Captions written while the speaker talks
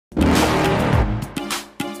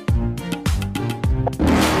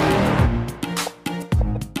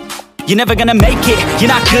you're never gonna make it.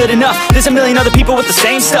 You're not good enough, there's a million other people with the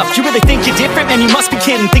same stuff. You really think you're different? Man, you must be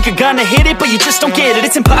kidding. Think you're gonna hit it, but you just don't get it.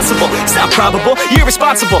 It's impossible, it's not probable, you're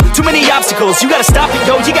irresponsible. Too many obstacles, you gotta stop it,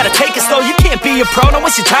 yo. You gotta take it slow, you can't be a pro. Don't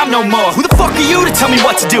waste your time no more. Who the fuck are you to tell me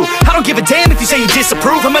what to do? I don't give a damn if you say you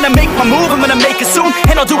disapprove. I'm gonna make my move, I'm gonna make it soon.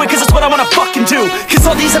 And I'll do it cause it's what I wanna fucking do. Cause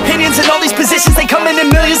all these opinions and all these positions, they come in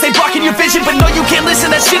millions, they blocking your vision. But no, you can't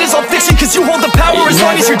listen, that shit is all fiction. Cause you hold the power as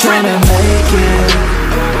long as you're driven. Make it.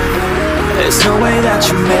 There's no way that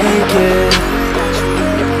you make it.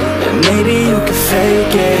 And maybe you could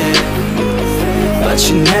fake it, but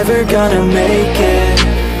you're never gonna make it.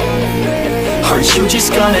 Aren't you just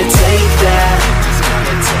gonna take that?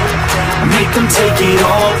 Make them take it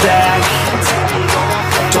all back.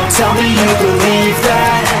 Don't tell me you believe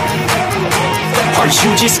that. Aren't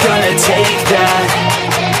you just gonna take that?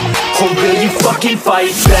 Or will you fucking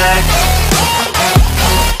fight back?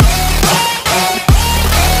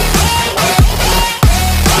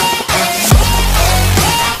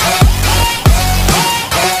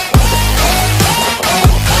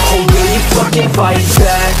 Or will you fucking fight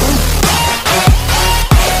back?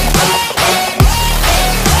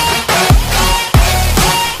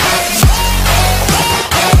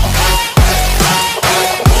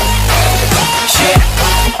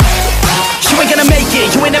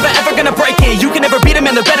 You ain't never ever gonna break it. You can never beat them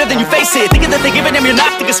and they're better than you face it. Thinking that they give a damn, you're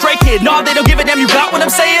not, think a straight kid. No, they don't give a damn, you got what I'm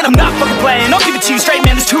saying? I'm not fucking playing, I'll give it to you straight,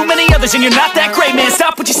 man. There's too many others and you're not that great, man.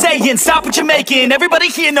 Stop what you're saying, stop what you're making. Everybody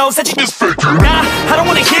here knows that you just faking. Nah, I don't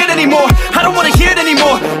wanna hear it anymore, I don't wanna hear it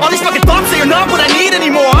anymore. All these fucking thoughts, they are not what I need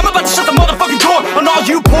anymore. I'm about to shut the motherfucking door on all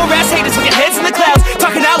you poor ass haters with your heads in the clouds,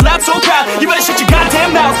 talking out loud so proud. You better shut your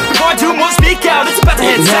goddamn mouth before I do more, speak out. It's about to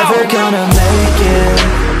head south. Never gonna make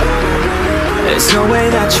it. There's no way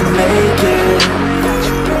that you make it.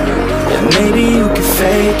 And maybe you could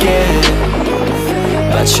fake it,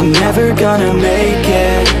 but you're never gonna make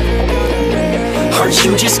it. Aren't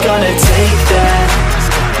you just gonna take that?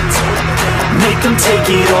 Make them take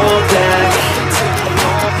it all back.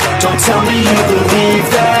 Don't tell me you believe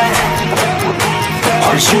that.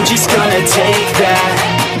 Aren't you just gonna take that?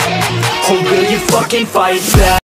 Or will you fucking fight back?